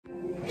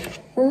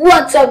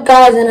What's up,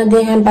 guys? And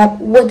today I'm back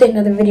with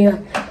another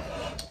video.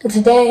 And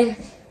today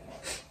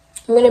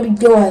I'm gonna be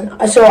doing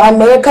I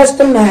made a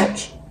custom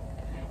match,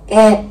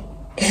 and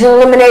it's an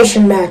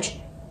elimination match.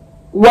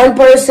 One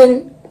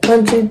person,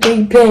 1, 2,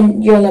 3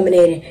 pin, you're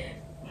eliminated.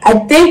 I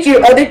think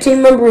your other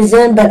team member is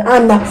in, but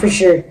I'm not for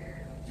sure.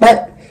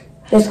 But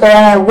let's go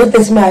on with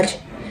this match.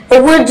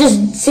 And we're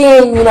just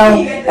seeing,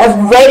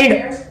 if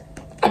rated.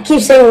 I keep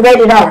saying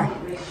rated R.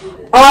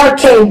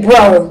 RK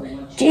Bro.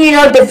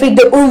 Defeat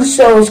the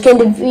Usos, can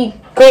defeat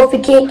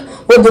Kofi King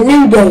with the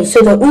New Day.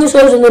 So the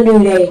Usos and the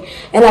New Day,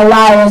 and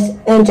Elias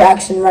and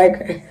Jackson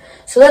Ryker.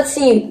 So let's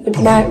see what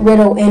Matt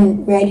Riddle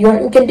and Randy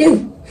Orton can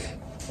do.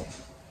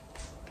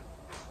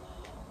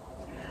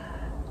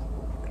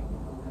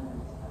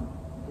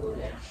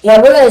 Yeah,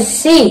 we're gonna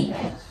see.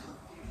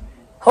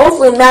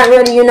 Hopefully Matt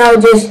Riddle,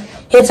 just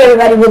hits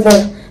everybody with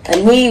a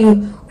knee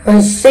or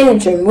a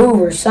signature move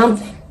or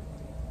something.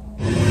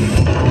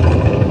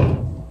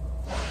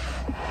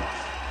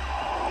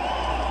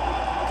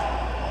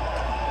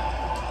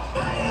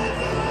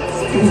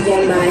 He's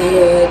in my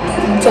head.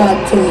 You talk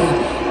to me.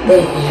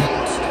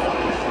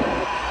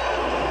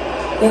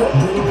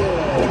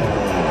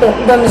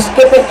 I'm gonna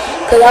skip it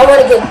because I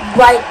want to get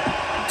right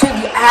to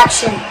the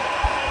action,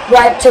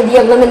 right to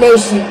the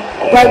elimination,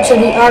 right to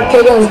the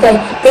RKOs,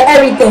 the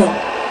everything.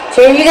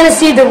 So you're gonna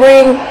see the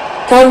ring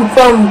come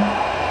from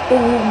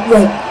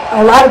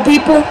a lot of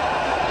people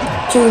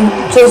to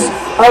just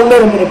a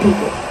little bit of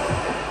people.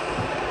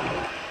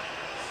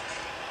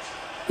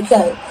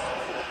 Because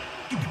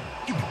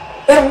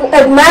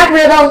if Matt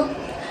Riddle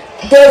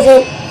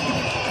doesn't,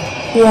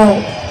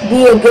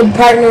 be a good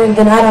partner,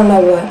 then I don't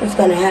know what is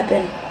going to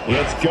happen.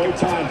 It's go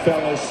time,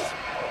 fellas.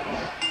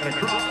 And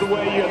across the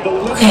way, you have the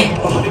Okay.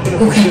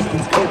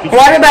 And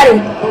everybody,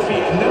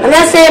 I'm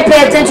not saying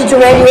pay attention to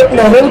Randy Orton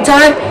the whole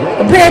time,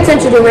 but pay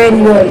attention to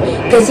Randy Orton,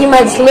 because he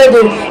might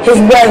slither his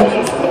way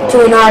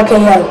to an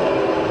RKO.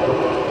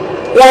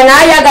 Yeah,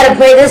 now y'all got to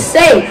play this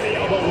safe.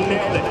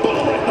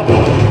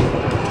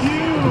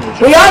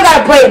 We all got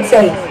to play it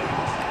safe.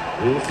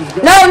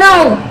 No!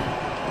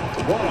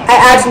 I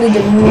actually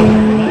did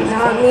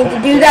not mean to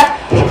do that.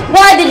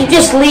 Why did you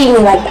just leave me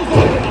like that?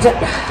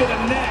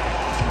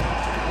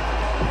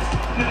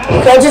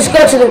 Okay, just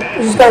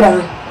go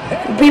down.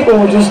 People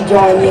will just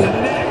join me.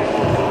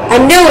 I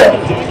knew it.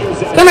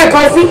 Come here,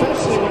 Kofi.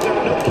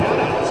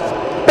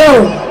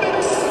 Boom.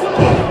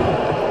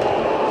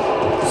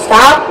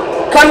 Stop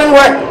coming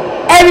where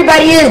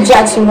everybody is,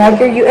 Jackson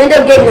Ryker. You end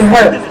up getting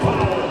hurt.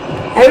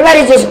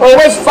 Everybody's just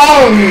always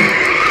following me.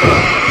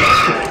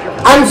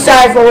 I'm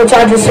sorry for what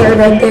y'all just heard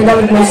right there. That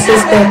was my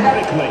sister.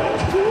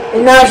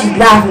 And now she's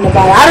laughing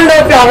about it. I don't know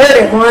if y'all heard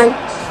it, man.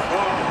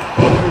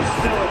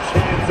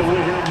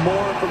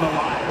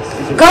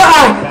 Go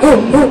on.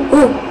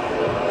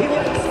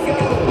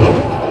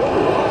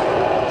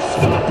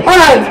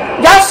 Alright,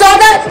 y'all saw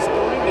that?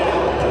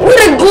 What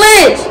a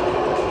glitch.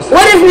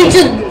 What if we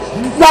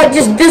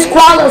just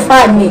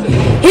disqualified me?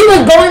 He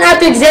was going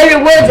after Xavier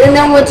Woods and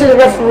then went to the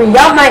referee.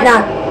 Y'all might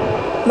not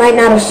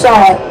have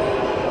saw it.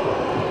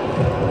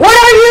 What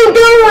are you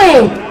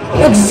doing?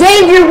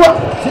 Xavier, what?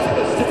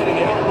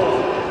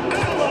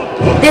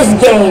 This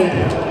game.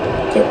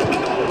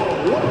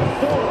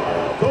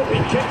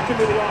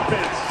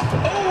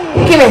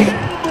 Come here.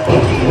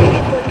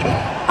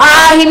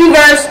 He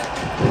reversed.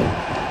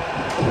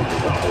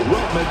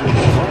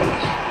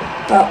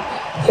 Oh,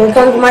 here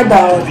comes my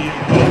dog.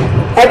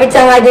 Every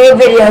time I do a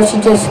video, she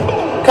just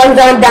comes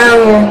on down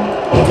here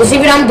to see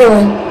what I'm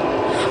doing.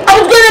 I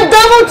was gonna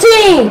double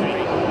team!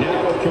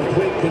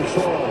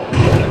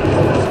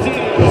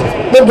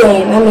 The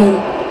game,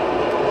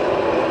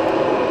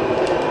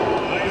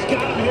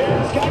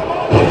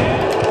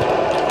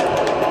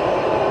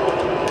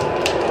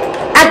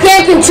 I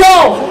can't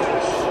control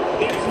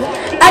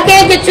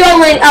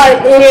it.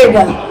 Here we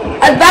go.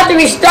 I was about to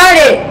restart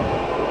it.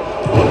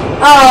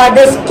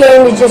 This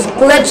game is just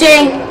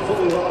glitching.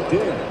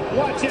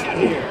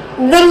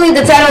 Literally,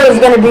 the title is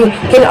gonna be,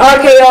 can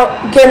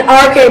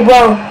RK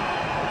Bro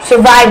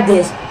survive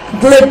this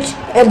glitch?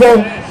 And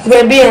then it's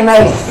gonna be in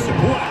those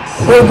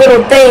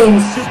little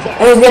things,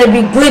 and it's gonna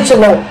be glitch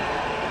alert.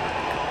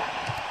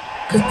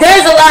 Cause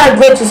there's a lot of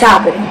glitches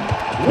happening.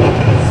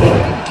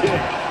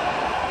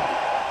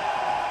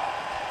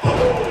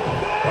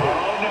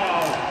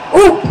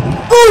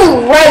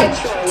 Ooh, right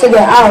to the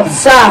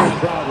outside.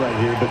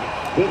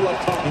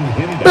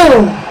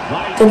 Boom,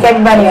 took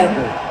everybody out.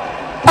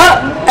 Oh,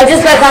 I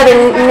just like how the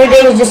New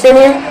Day is just in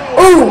here.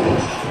 Ooh.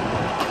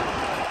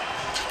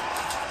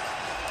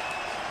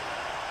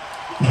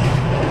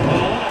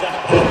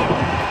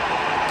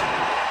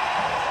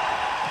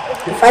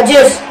 If I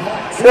just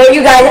throw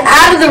you guys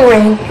out of the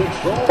ring.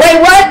 Wait,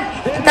 what?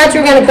 I thought you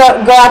were going to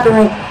go out the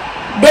ring.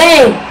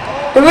 Dang.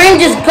 The ring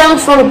just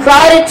comes from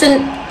crowded to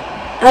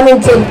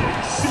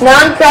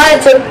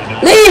non-crowded to...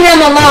 Leave him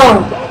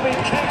alone.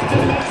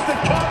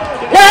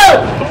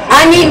 No!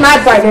 I need my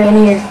partner in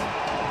here.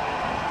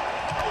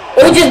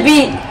 It would just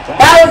be...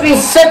 That would be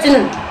such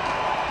an...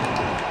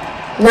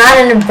 Not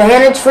an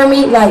advantage for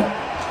me. Like...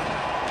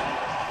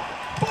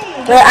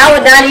 But I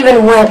would not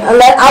even win.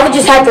 Unless I would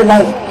just have to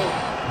like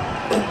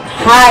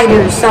hide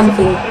or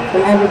something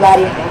from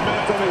everybody.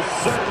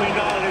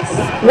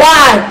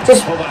 Why?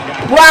 Just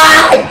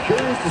why?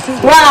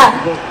 Why?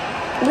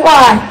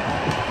 Why?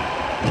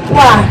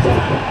 Why?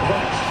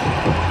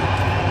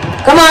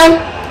 Come on.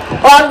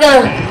 Oh, I'm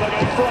gonna.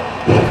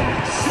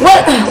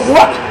 What?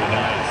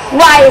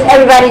 Why is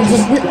everybody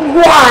just?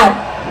 Why?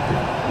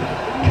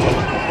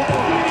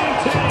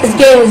 This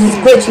game is just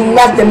glitching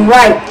left and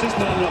right.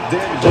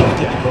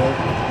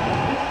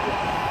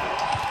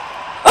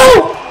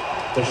 Oh!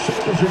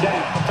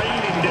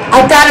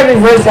 I thought I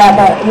reversed that,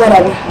 but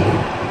whatever.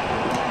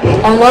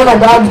 And one of my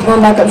dogs is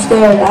going back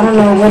upstairs. I don't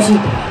know where she.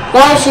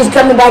 Why she's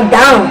coming back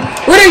down?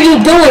 What are you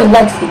doing,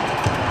 Lexi?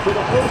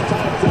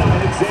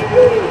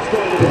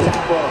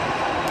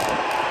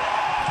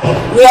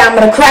 Yeah, I'm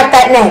gonna crack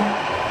that neck.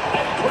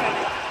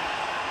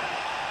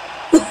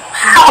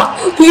 How?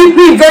 You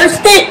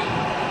reversed it?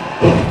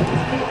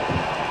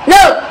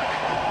 No!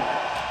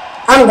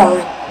 I'm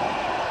gone.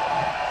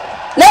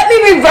 Let me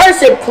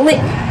reverse it,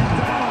 please.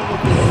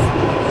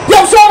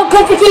 Yo, so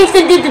Kofi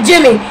Kingston did to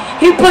Jimmy.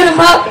 He put him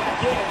up,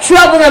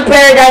 trouble in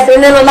paradise,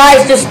 and then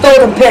Elias just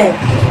stole the pin.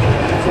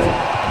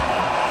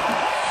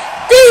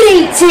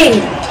 DDT!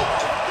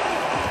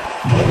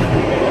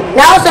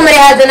 Now somebody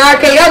has an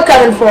RKO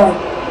coming for him.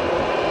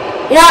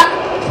 You know what?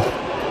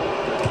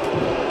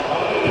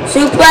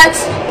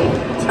 Suplex?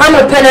 I'm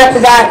gonna pin after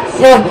that,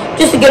 you know,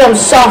 just to get him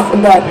soft for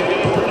that.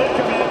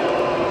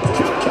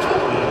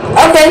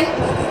 Okay.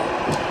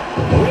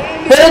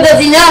 Little does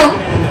he know.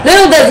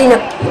 Little does he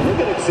know.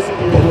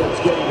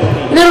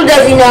 Little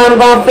does he know I'm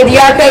going for the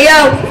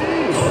RKO.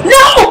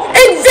 No!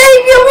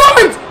 Xavier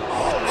Woods!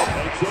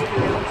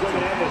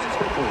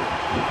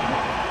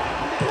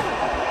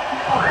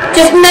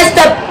 Just messed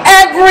up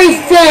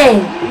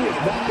everything.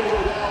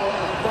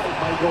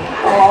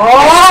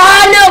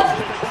 Oh, no!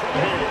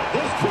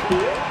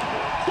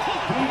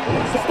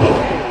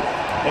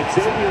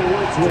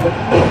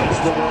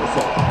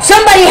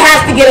 Somebody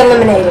has to get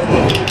eliminated.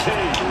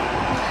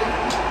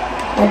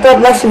 I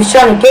thought Lexi was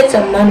trying to get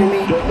something under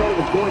me.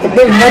 But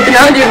there's nothing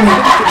under me.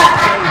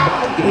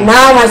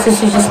 Now my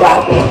sister's just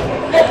laughing.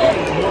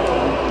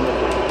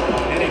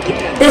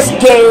 This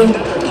game.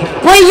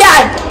 Wait,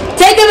 yeah!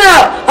 Take him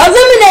out!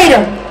 Eliminate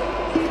him!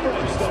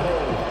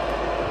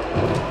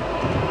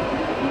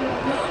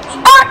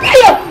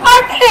 RKO!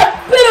 RKO!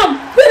 Pin him!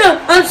 Pin him!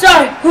 I'm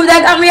sorry. Who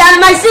that got me out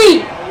of my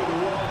seat?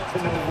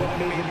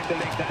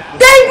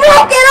 They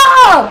broke it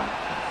off!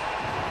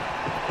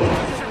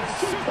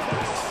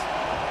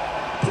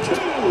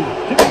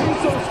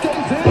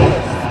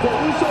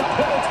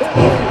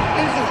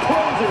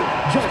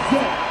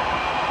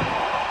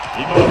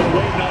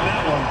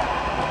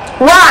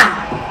 Why?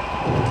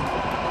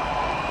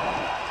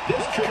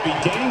 This could be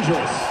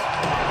dangerous.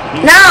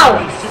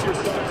 Now!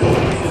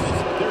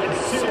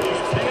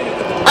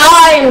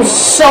 I'm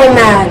so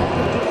mad.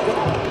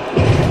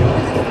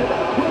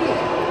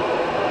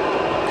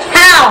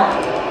 How?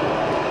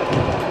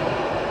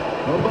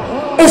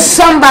 Is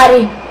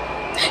somebody?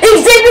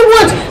 Xavier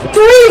Woods, 3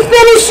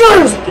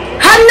 finishers!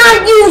 Have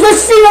not used a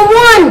single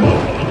one!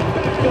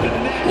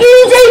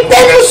 Use a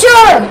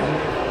finisher!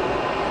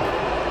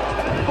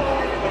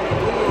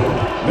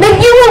 If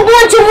you were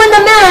going to win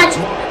the match,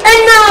 and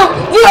now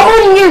you're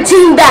holding your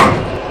team back.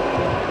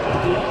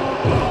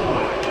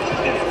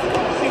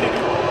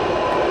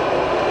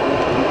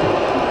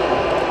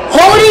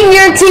 Holding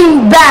your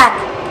team back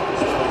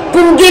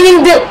from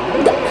getting the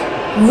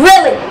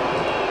really.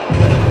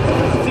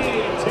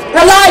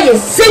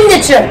 Elias,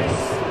 signature.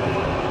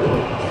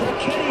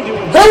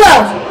 Who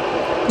else?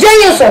 Jey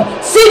Uso,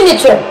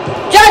 signature.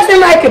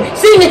 Justin Riker,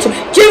 signature.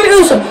 Jimmy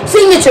Uso,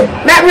 signature.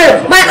 Matt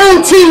Riddle, my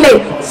own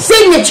teammate,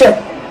 signature.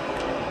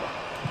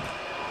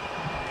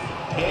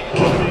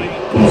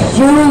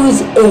 Use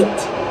it.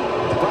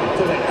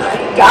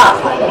 God.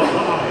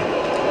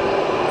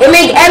 It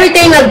makes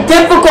everything look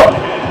difficult.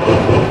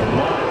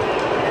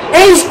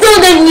 And he still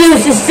didn't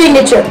use his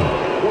signature.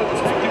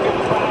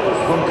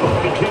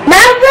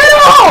 Matt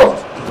Riddle!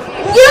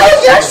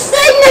 Use your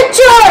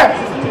signature!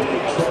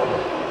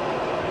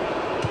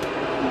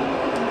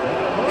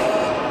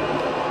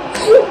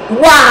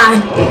 Why?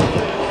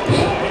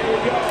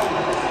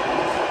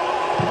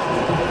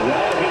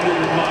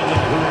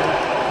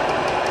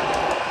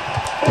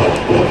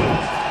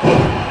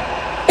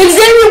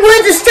 Xavier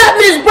Woods is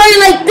stopping his brain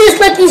like this,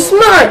 like he's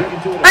smart.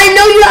 I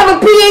know you have a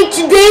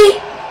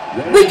PhD,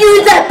 but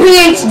use that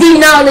PhD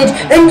knowledge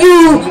and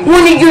use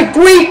one of your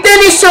 3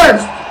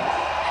 finishers.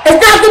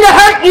 It's not going to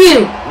hurt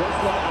you.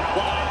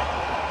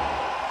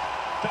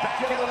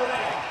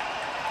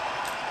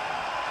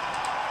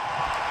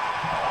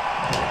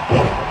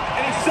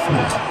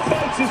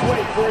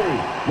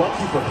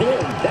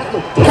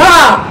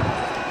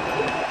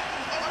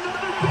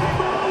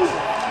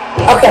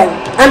 Okay,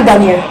 I'm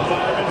done here.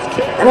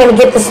 I'm gonna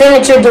get the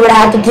signature, do what I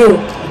have to do.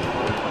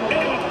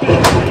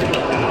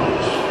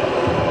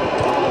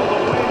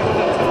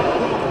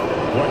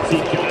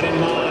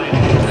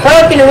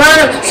 Hurricane around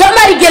him.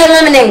 Somebody get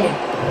eliminated.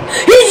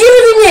 He's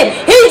using it.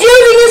 He's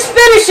using his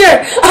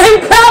finisher.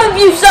 I'm proud of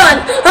you,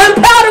 son. I'm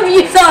proud of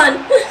you, son.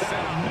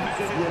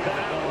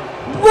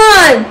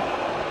 One.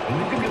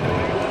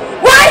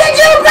 Why did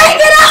you break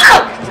it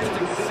up?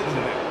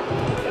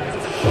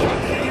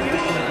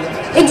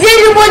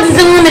 Xavier Woods is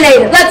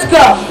eliminated. Let's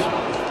go.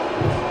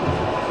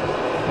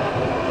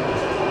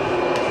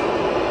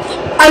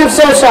 I'm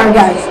so sorry,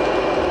 guys.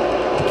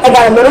 I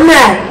got a little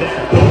mad.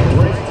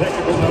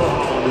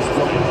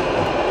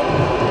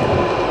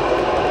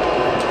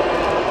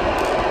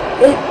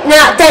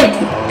 Now, thank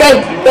you.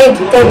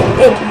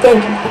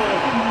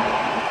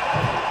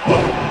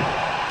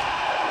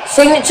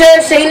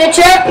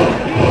 Signature.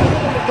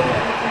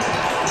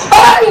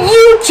 Are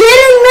you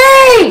kidding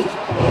me?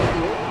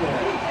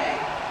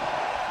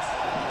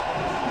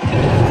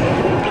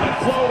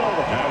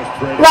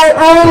 Like,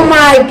 oh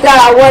my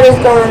God, what is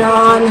going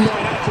on?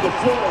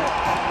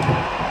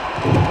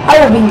 I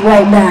will be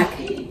right back.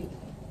 You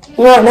know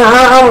what, now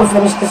I'm gonna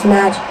finish this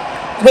match.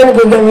 I'm gonna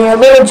go get me a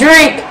little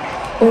drink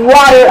of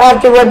water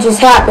after what just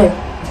happened.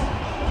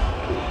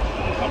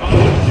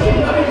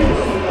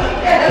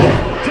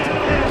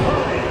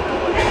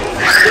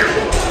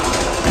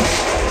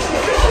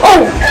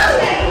 Oh!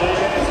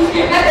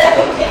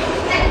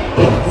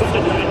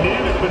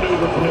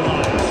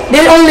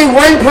 There's only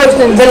one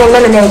person been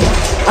eliminated.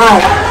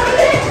 Alright.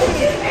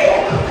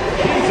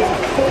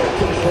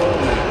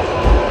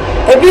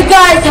 If you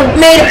guys have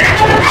made it,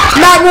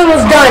 Matt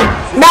Riddle's done.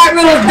 Matt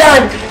Riddle's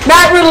done.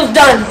 Matt Riddle's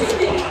done.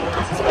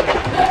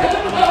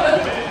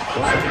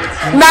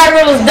 Matt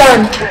Riddle's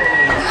done.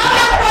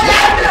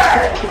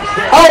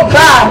 Oh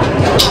God.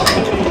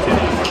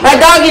 My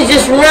dog is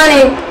just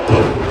running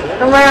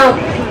around.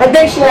 I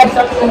think she has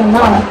something in her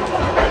mouth.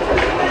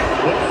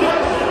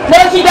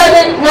 No, she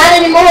doesn't. Not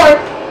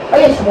anymore. Oh,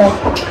 yes, she does.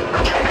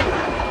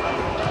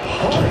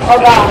 Oh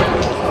God.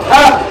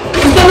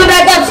 She's coming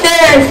back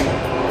upstairs.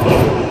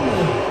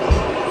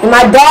 And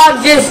my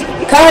dog just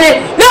coming in.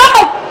 No!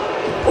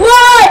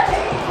 What?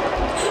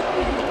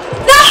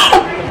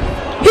 No!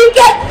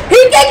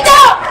 He kicked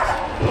out!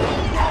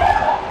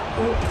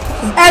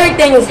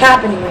 Everything is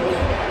happening right now.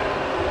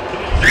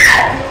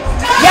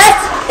 Yes!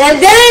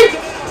 And then,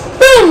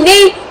 boom,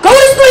 knee, go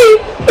to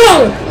sleep,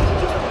 boom.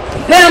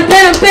 Pin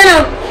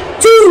him.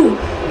 2.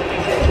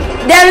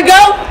 There we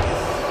go.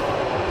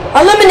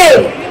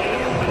 Eliminated.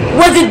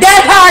 Was it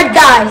that hard,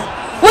 guys?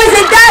 Was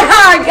it that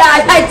hard,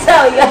 guys? I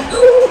tell you.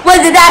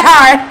 Was it that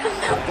hard?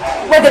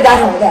 Was it that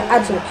hard?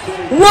 Actually.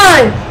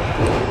 1,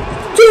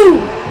 2,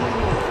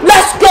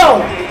 let's go.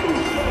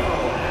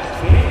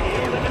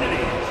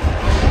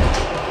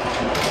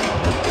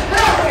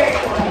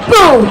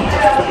 Boom.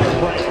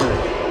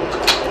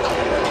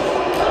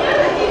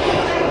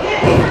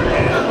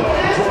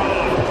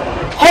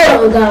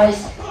 Hold on, guys.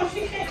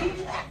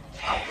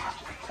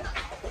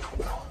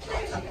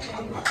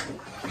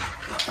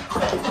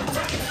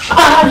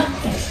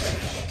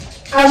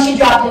 Oh, she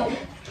dropped it.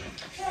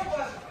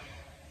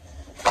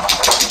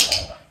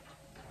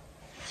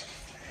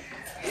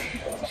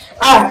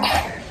 Alright.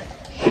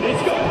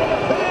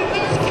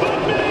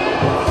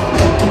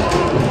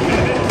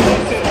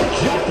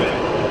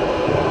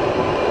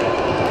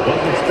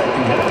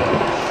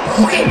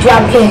 Okay,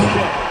 drop kick.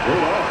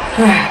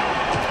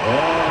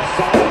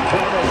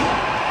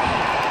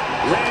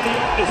 Randy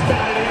Orton has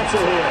got an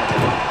answer here.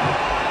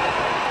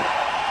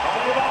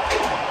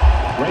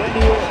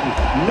 Randy Orton,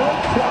 no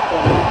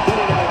problem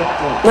getting out of that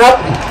one. Nope.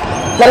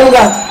 Let him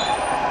go.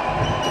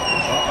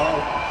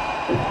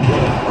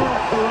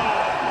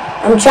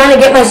 I'm trying to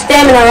get my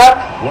stamina up.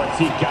 What's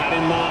he got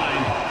in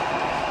mind?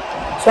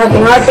 So I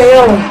can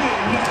RKO him.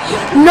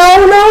 No.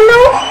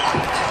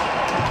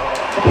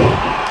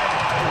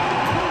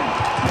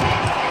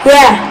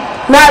 Yeah,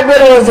 Matt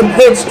Riddle is a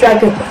good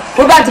striker.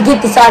 We're about to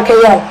get this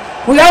RKO.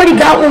 We already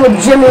got one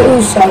with Jimmy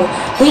Uso.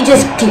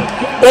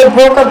 They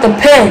broke up the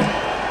pin.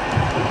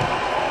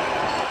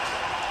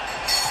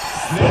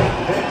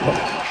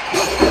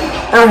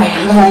 Alright,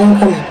 I'm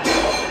coming.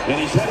 And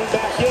he's heading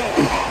back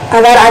in. I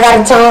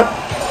gotta taunt.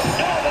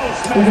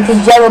 Get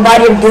this yellow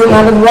body of doom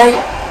out of the way.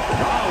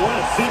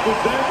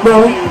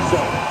 Boom.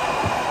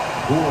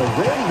 Boy,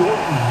 Randy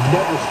Orton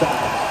never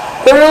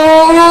stops.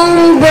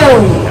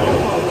 Boom.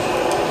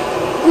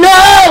 No!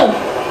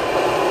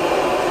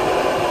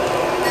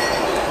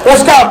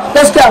 Let's go.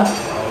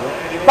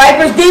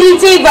 Viper's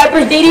DDT.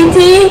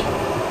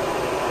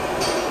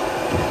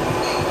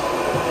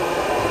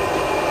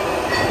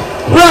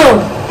 Boom.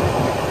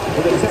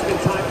 For the second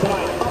time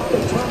tonight, up the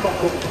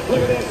turnbuckle.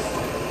 Look at this.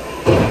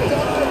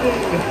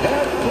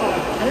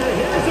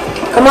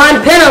 Come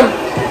on, pin him.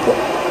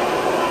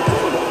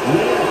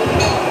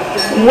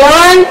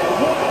 1,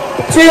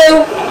 2.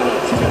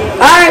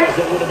 Alright.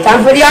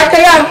 Time for the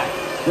RKO.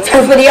 I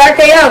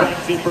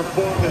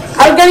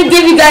was gonna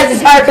give you guys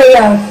this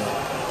RKO.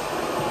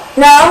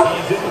 No.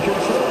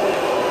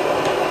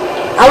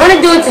 I want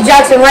to do it to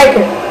Jackson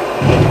Riker.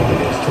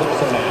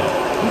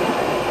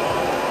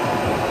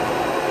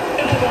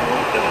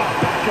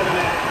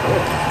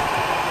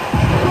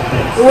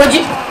 Would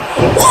you?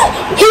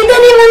 He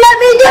didn't even let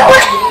me do it.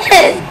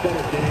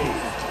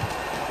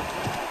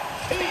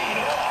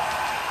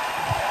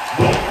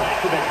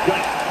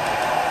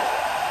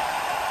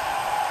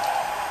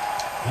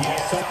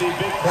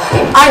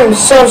 am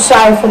so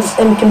sorry for this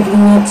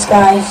inconvenience,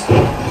 guys.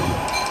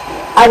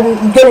 I'm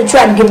gonna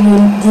try to give you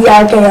the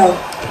RKO.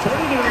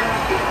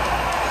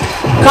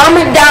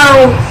 Comment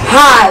down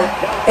high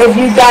if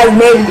you guys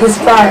made it this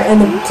far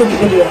to the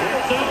video,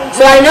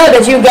 so I know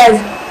that you guys.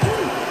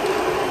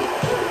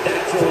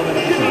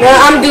 Yeah,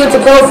 I'm doing it to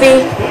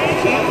Kofi.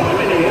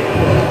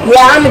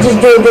 Yeah, I'm gonna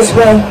just do it this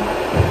way.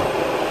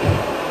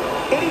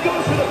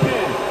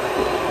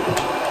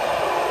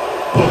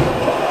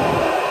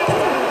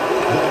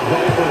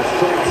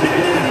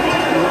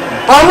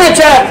 I'm gonna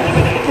try.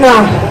 No.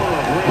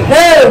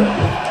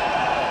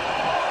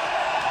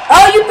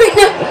 Oh, you picked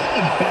it.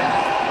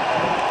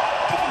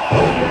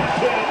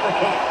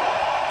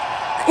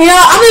 You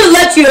know, I'm gonna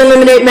let you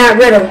eliminate Matt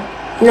Riddle.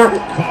 No.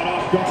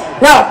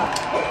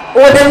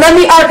 Well, then let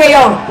me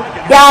RKO.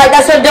 Yeah,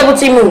 that's a double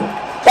team move.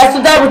 That's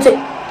a double team.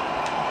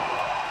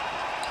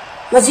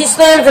 Unless he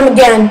slams him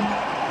again.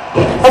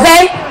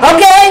 Okay.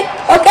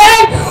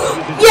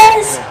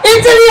 Yes,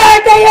 into the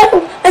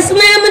RKO. I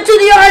slam into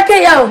the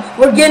RKO.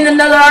 We're getting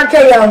another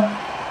RKO.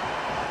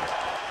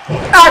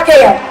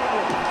 RKO.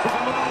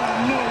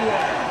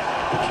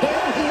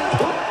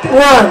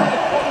 1,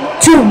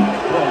 2.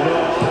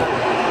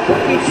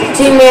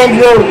 Team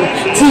Andrew.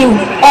 Team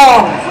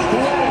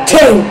RK.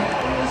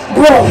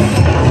 Bro.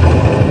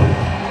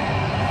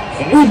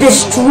 We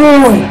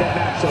destroy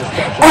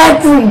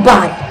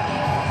everybody.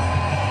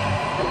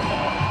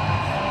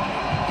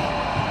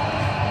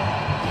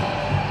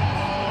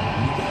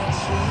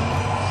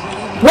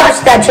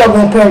 Watch that Trouble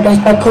in Paradise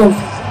by Kofi.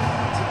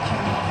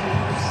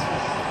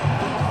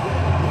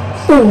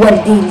 Ooh, what a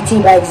DDT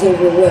by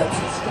Xavier Woods.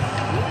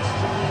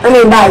 I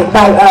mean by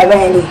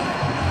Randy.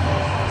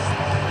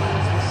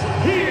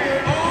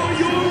 Here are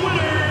your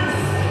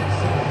winners,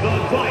 the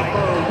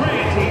Viper,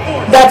 Randy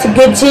Orton. That's a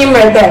good team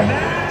right there.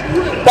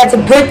 That's a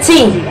good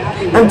team.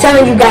 I'm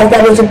telling you guys,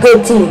 that is a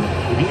good team.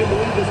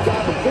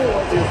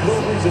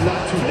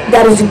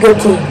 That is a good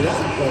team.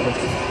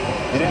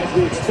 And as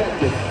we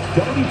expected,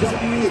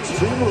 WWE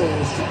Extreme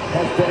Rules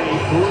has been a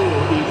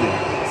brutal evening.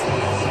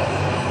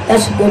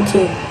 That's a good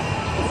team.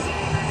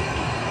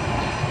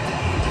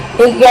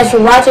 Thank you guys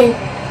for watching.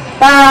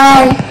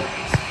 Bye.